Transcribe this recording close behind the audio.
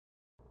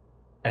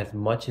As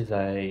much as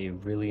I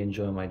really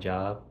enjoy my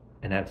job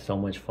and have so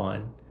much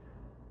fun,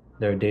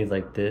 there are days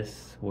like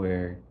this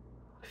where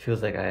it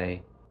feels like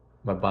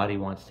my body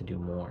wants to do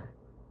more.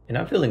 And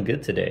I'm feeling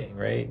good today,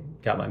 right?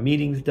 Got my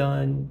meetings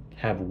done,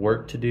 have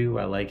work to do.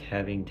 I like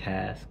having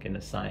tasks and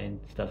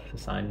assigned stuff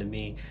assigned to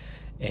me.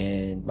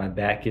 And my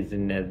back is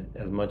in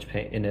as much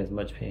pain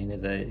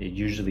as it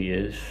usually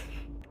is.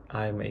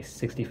 I'm a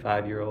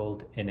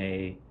 65-year-old in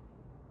a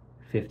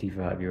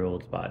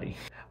 55-year-old's body.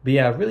 But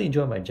yeah, I really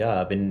enjoy my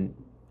job, and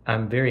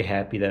I'm very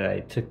happy that I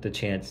took the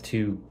chance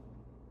to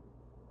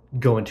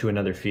go into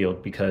another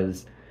field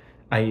because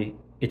I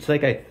it's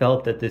like I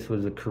felt that this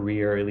was a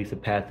career or at least a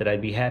path that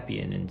I'd be happy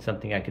in and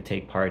something I could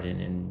take part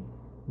in and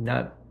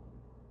not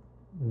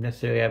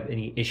necessarily have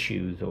any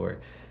issues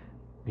or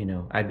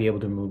I'd be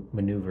able to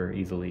maneuver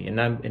easily. And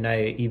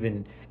I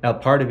even now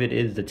part of it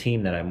is the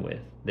team that I'm with.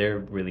 They're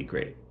really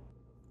great.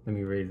 Let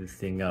me raise this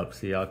thing up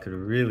so y'all could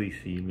really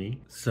see me.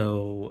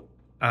 So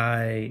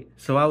I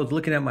was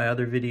looking at my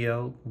other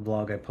video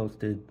vlog I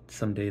posted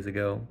some days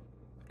ago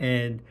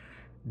and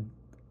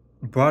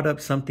brought up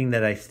something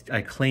that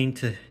I claim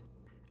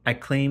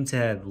to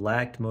have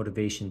lacked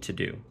motivation to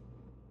do.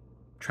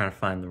 Trying to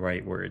find the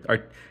right words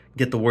or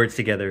get the words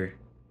together,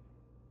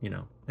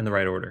 in the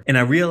right order. And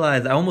I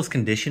realized I almost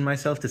conditioned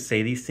myself to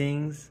say these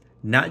things,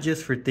 not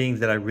just for things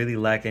that I really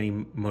lack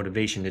any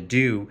motivation to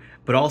do,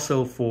 but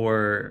also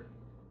for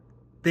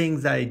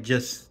things I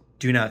just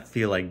do not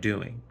feel like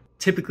doing.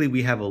 Typically,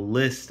 we have a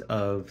list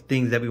of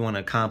things that we want to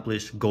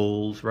accomplish,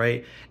 goals,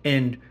 right?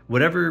 And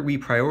whatever we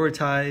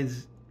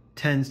prioritize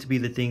tends to be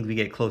the things we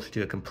get closer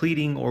to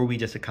completing or we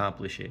just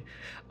accomplish it.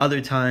 Other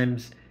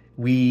times,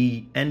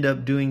 we end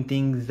up doing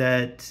things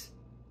that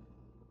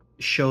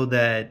show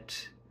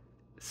that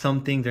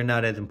some things are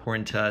not as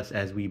important to us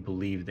as we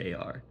believe they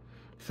are.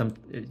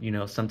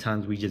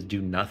 Sometimes we just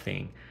do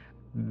nothing.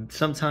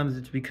 Sometimes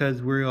it's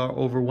because we are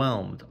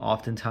overwhelmed.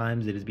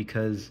 Oftentimes it is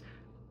because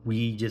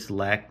we just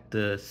lack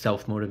the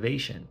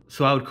self-motivation.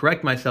 So I would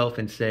correct myself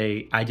and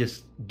say, I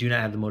just do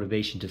not have the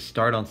motivation to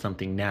start on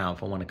something now.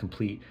 If I want to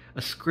complete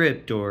a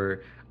script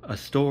or a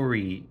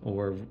story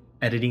or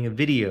editing a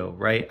video,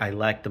 right? I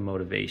lack the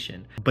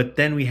motivation. But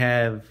then we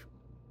have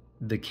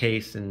the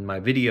case in my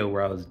video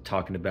where I was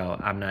talking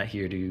about I'm not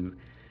here to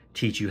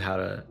teach you how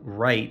to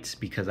write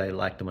because I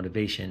lack the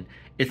motivation.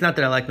 It's not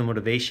that I lack the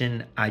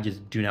motivation, I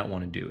just do not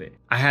want to do it.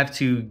 I have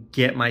to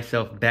get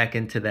myself back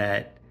into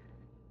that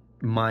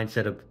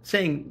mindset of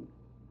saying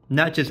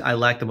not just I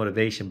lack the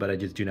motivation, but I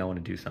just do not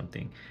want to do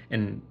something.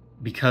 And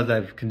because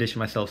I've conditioned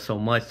myself so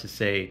much to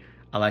say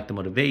I lack the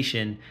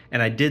motivation,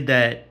 and I did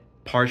that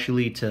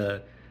partially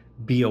to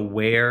be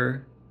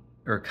aware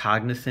or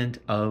cognizant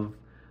of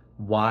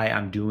why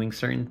I'm doing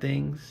certain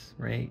things,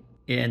 right?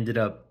 It ended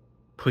up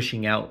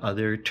pushing out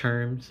other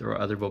terms or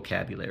other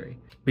vocabulary.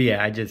 But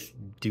yeah, I just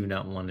do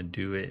not want to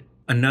do it.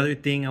 Another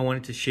thing I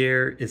wanted to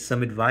share is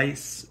some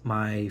advice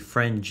my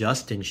friend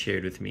Justin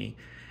shared with me.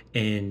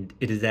 And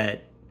it is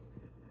that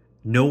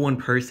no one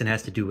person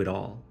has to do it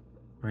all,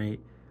 right?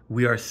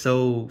 We are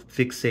so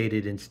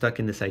fixated and stuck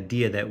in this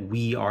idea that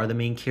we are the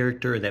main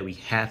character, or that we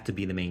have to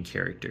be the main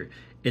character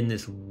in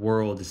this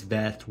world, this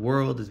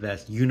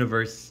vast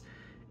universe.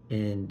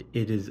 And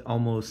it is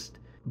almost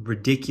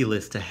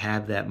ridiculous to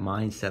have that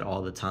mindset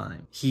all the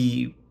time.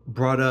 He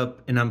brought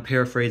up, and I'm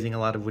paraphrasing a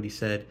lot of what he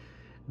said,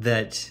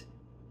 that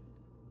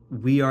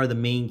we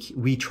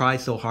try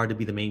so hard to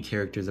be the main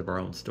characters of our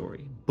own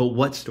story. But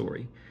what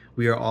story?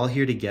 We are all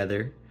here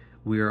together.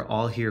 We are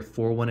all here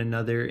for one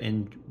another,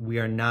 and we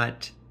are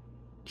not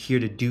here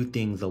to do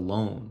things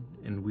alone.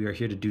 And we are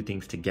here to do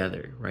things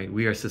together, right?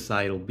 We are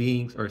social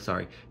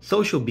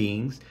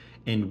beings,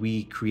 and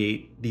we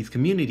create these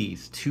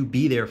communities to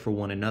be there for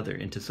one another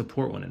and to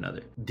support one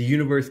another. The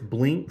universe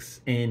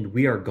blinks and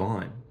we are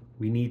gone.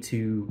 We need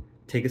to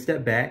take a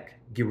step back,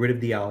 get rid of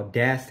the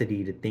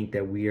audacity to think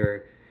that we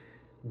are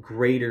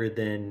greater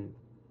than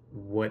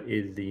what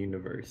is the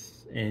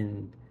universe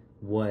and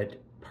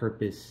what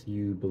purpose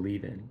you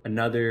believe in.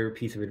 Another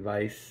piece of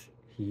advice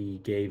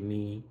he gave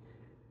me,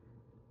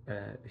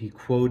 he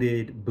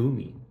quoted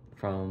Boomy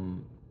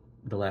from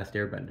The Last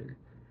Airbender,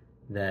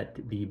 that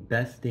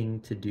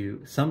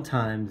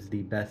sometimes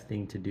the best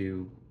thing to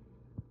do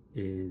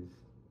is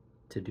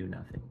to do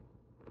nothing.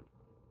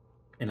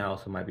 And I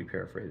also might be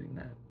paraphrasing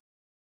that.